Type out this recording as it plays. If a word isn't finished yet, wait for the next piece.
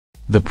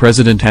The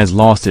president has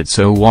lost it.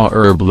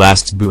 Sowore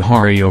blasts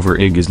Buhari over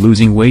IG is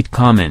losing weight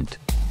comment.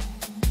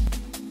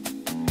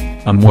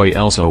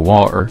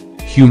 Sowore,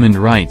 human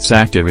rights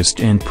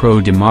activist and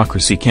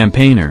pro-democracy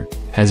campaigner,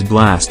 has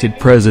blasted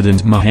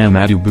President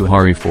Muhammadu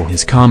Buhari for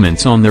his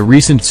comments on the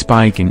recent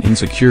spike in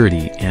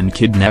insecurity and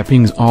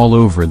kidnappings all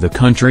over the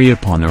country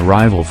upon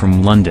arrival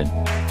from London.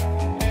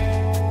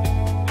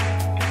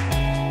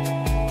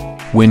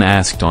 When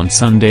asked on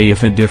Sunday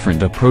if a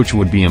different approach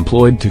would be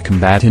employed to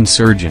combat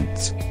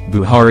insurgents,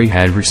 Buhari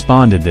had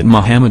responded that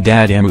Muhammad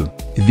Adamu,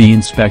 the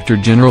Inspector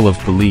General of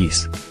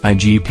Police,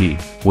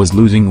 IGP, was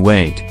losing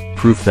weight,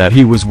 proof that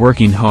he was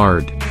working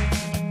hard.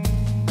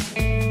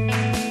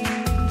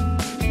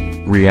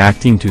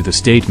 Reacting to the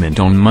statement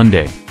on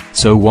Monday,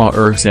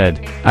 Sowore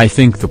said, "I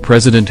think the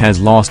president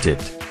has lost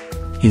it.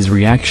 His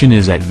reaction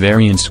is at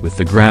variance with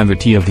the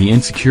gravity of the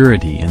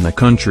insecurity in the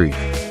country."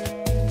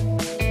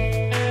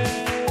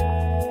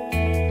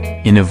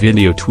 In a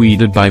video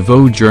tweeted by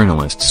Vogue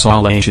journalist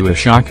Sowore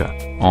Ashaka,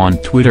 on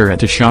Twitter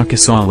 @Ashaka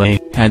Sowore,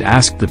 had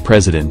asked the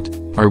president,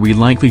 "Are we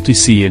likely to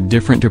see a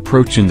different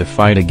approach in the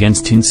fight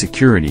against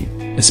insecurity,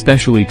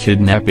 especially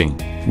kidnapping,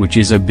 which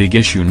is a big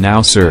issue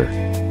now, sir?"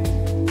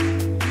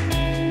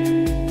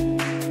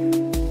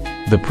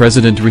 The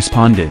president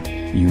responded,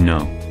 "You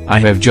know, I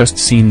have just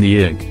seen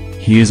the IG,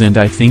 he is, and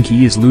I think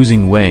he is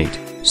losing weight,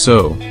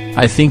 so,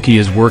 I think he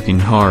is working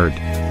hard."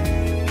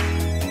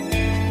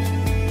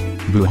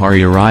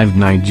 Buhari arrived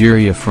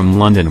Nigeria from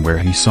London, where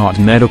he sought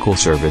medical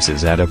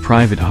services at a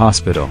private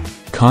hospital,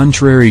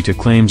 contrary to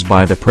claims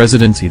by the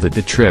presidency that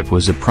the trip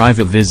was a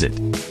private visit.